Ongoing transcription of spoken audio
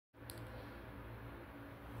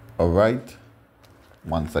All right.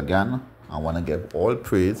 Once again, I want to give all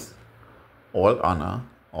praise, all honor,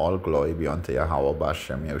 all glory be unto Yahweh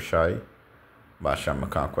Bashem Yoshai, Bashem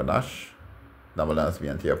Makakwadash. Double as be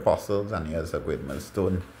unto your apostles, and here's a great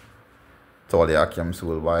millstone. To all the Akims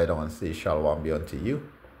worldwide, I want to say shalom be unto you.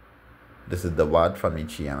 This is the word from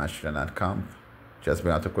C.H.I.P at camp. Just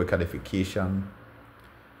bring out a quick edification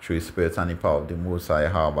through the spirit and the power of the Most High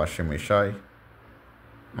Yahweh Bashem Yoshai.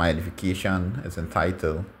 My edification is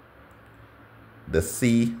entitled The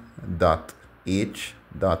C.H.I.P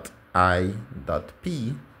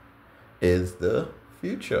Is The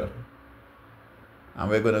Future. And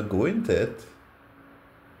we're going to go into it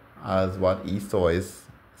as what Esau is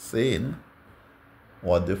saying,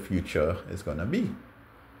 what the future is going to be.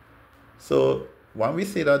 So when we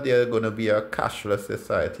say that they're going to be a cashless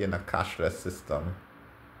society and a cashless system,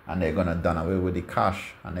 and they're going to done away with the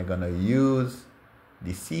cash, and they're going to use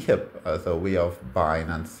the C.H.I.P as a way of buying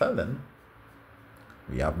and selling,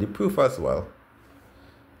 we have the proof as well.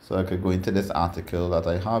 So I could go into this article that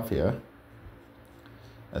I have here.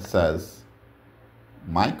 It says,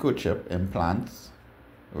 microchip implants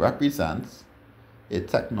represents a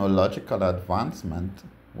technological advancement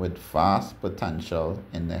with vast potential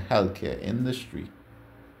in the healthcare industry.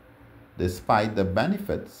 Despite the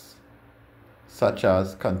benefits such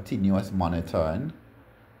as continuous monitoring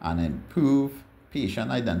and improved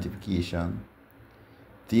patient identification,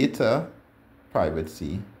 data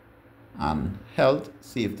privacy, and health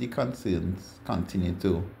safety concerns continue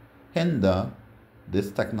to hinder this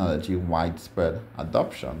technology widespread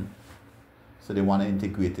adoption. So they want to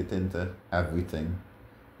integrate it into everything.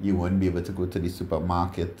 You wouldn't be able to go to the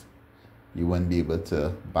supermarket, you wouldn't be able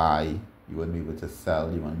to buy, you wouldn't be able to sell,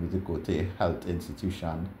 you wouldn't be able to go to a health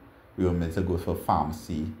institution, you wouldn't be able to go for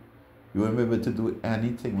pharmacy, you wouldn't be able to do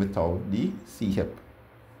anything without the C.H.I.P,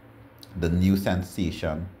 the new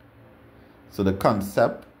sensation. So the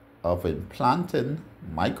concept of implanting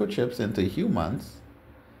microchips into humans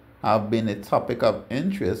have been a topic of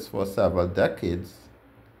interest for several decades,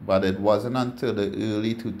 but it wasn't until the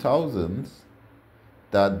early 2000s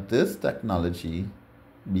that this technology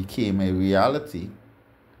became a reality.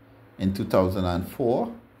 In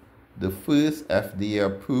 2004, the first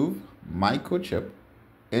FDA-approved microchip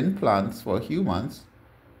implants for humans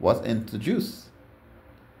was introduced.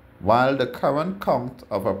 While the current count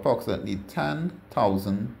of approximately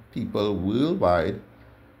 10,000 people worldwide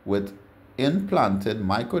with implanted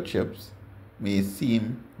microchips may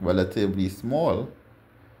seem relatively small,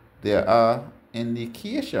 there are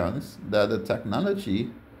indications that the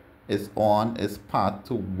technology is on its path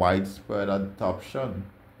to widespread adoption,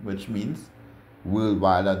 which means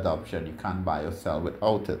worldwide adoption. You can't buy or sell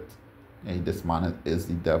without it. And this man is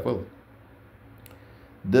the devil.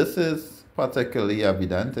 This is particularly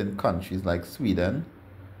evident in countries like Sweden,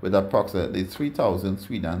 with approximately 3,000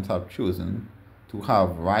 Swedes have chosen to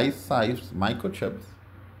have rice-sized microchips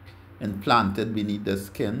implanted beneath the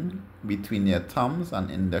skin between their thumbs and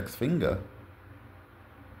index finger.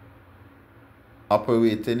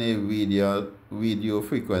 Operating a radio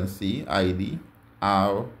frequency ID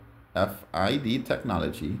RFID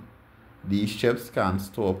technology, these chips can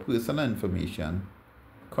store personal information,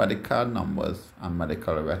 credit card numbers, and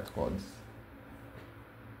medical records.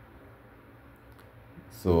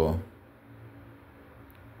 So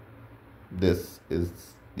this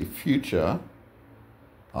is the future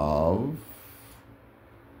of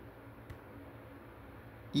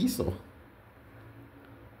Esau.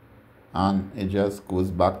 And it just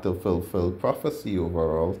goes back to fulfill prophecy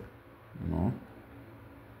overall,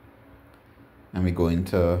 And we go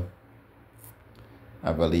into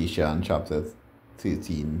Revelation chapter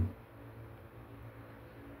 13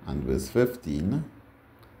 and verse 15.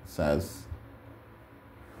 Says,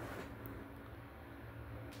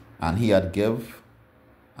 and he had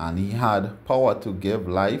power to give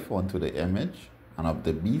life unto the image and of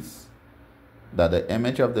the beast, that the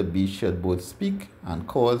image of the beast should both speak and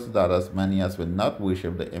cause that as many as would not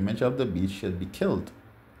worship the image of the beast should be killed.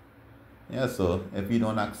 Yeah, so if you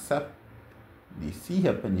don't accept the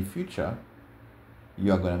C.H.I.P in the future,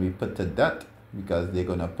 you are going to be put to death, because they're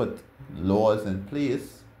going to put laws in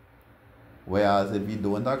place. Whereas if you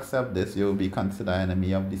don't accept this, you'll be considered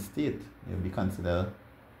enemy of the state. You'll be considered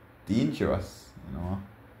dangerous,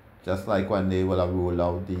 Just like when they will have rolled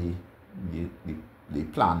out the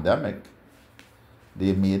pandemic,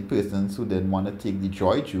 they made persons who didn't want to take the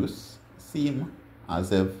joy juice seem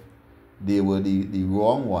as if they were the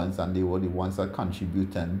wrong ones, and they were the ones that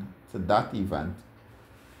contributing to that event.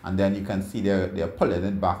 And then you can see they're pulling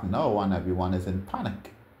it back now, and everyone is in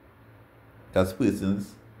panic, because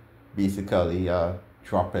persons basically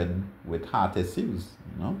dropping with heart issues,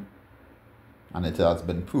 and it has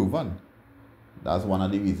been proven. That's one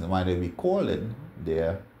of the reasons why they be calling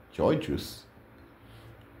their joy juice.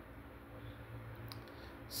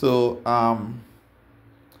 So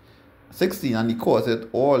 16, and he calls it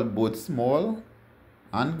all, both small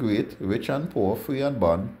and great, rich and poor, free and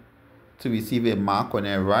bond, to receive a mark on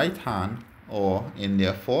their right hand or in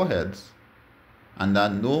their foreheads, and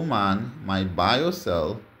that no man might buy or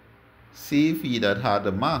sell, save he that had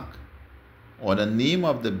the mark, or the name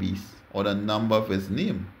of the beast, or the number of his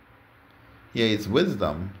name. Here is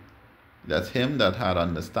wisdom. Let him that had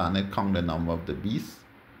understanding count the number of the beast,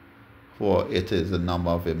 for it is the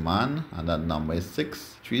number of a man, and that number is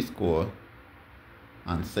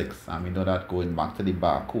 666. And we know that going back to the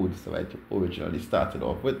barcodes that it originally started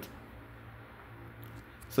off with.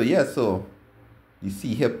 So yeah, so the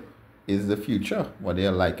C.H.I.P is the future, whether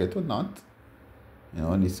you like it or not.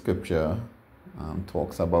 The scripture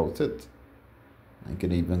talks about it. You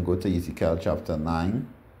can even go to Ezekiel chapter 9,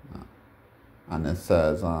 and it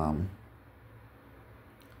says,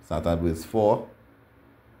 start at verse 4.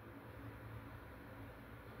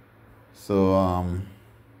 So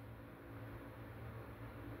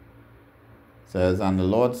says, and the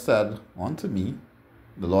Lord said unto me,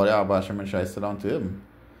 the Lord Yahweh Shai said unto him,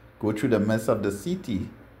 go through the midst of the city,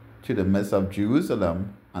 through the midst of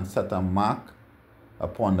Jerusalem, and set a mark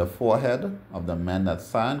upon the forehead of the men that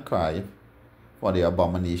sigh and cry for the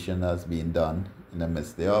abomination that's being done in the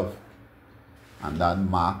midst thereof. And that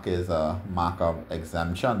mark is a mark of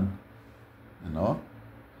exemption,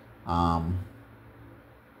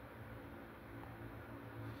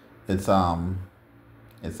 it's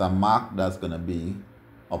a mark that's going to be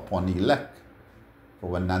upon the elect. But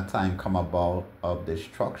when that time come about of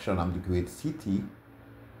destruction of the great city,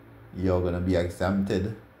 you're going to be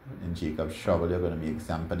exempted. In Jacob's trouble, you're going to be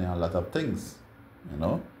exempted in a lot of things,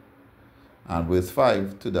 And verse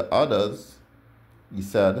 5, to the others, he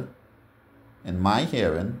said, in my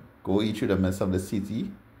hearing, go ye through the midst of the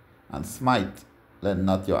city, and smite, let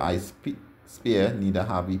not your eyes spare, neither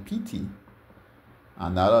have ye pity.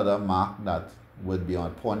 And that other mark that would be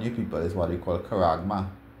upon you people is what we call charagma.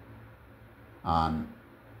 And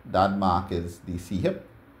that mark is the C.H.I.P,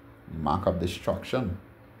 the mark of destruction.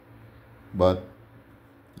 But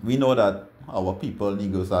we know that our people,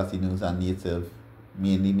 Negroes, Latinos, and Native,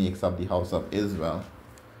 mainly makes up the house of Israel.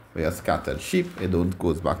 We are scattered sheep. It don't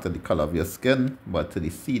goes back to the color of your skin, but to the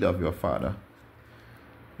seed of your father.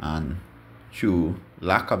 And through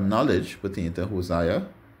lack of knowledge, pertaining to Hosea,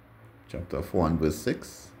 chapter 4 and verse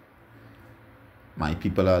 6, my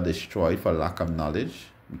people are destroyed for lack of knowledge.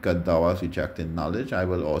 Because thou hast rejected knowledge, I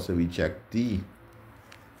will also reject thee.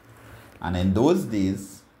 And in those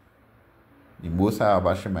days, the Most High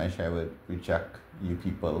Abashimai will reject you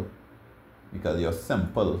people because you're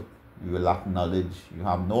simple, you lack knowledge, you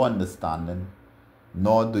have no understanding,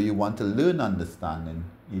 nor do you want to learn understanding.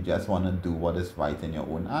 You just want to do what is right in your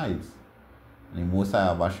own eyes. And the Most High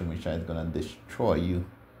Abashimai is going to destroy you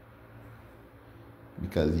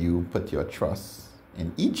because you put your trust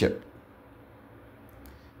in Egypt.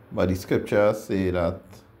 But the scriptures say that,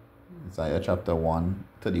 Isaiah chapter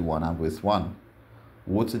 1:31 and verse 1,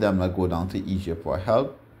 woe to them that go down to Egypt for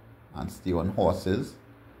help, and stay on horses,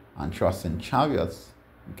 and trust in chariots,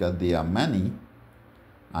 because they are many,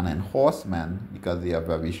 and in horsemen, because they are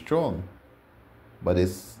very strong. But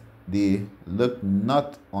they look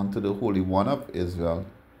not unto the Holy One of Israel,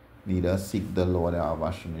 neither seek the Lord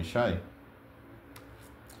Yahweh.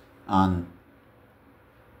 And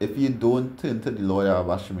if you don't turn to the Lord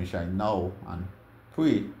Yahweh now and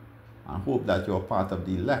pray and hope that you're part of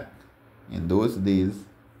the elect, in those days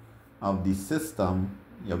of the system,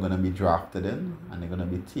 you're going to be drafted in and you're going to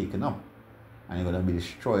be taken up and you're going to be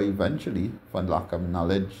destroyed eventually for lack of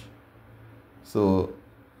knowledge. So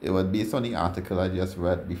it was based on the article I just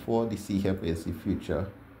read before, the C.H.I.P is the future.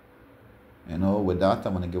 With that,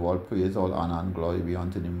 I'm going to give all praise, all honor and glory be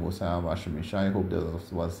unto the Most High Abashimishai. I hope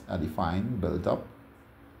this was edifying, built up.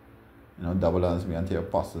 Double honors be unto your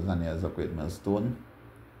apostles and heirs of great millstone.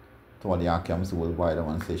 To all the Akiams worldwide, I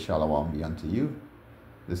want to say Shalom be unto you.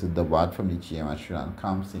 This is the word from the GMS Sri Lanka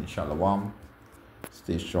camp, saying Shalom.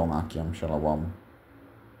 Stay strong, Akiam. Shalom.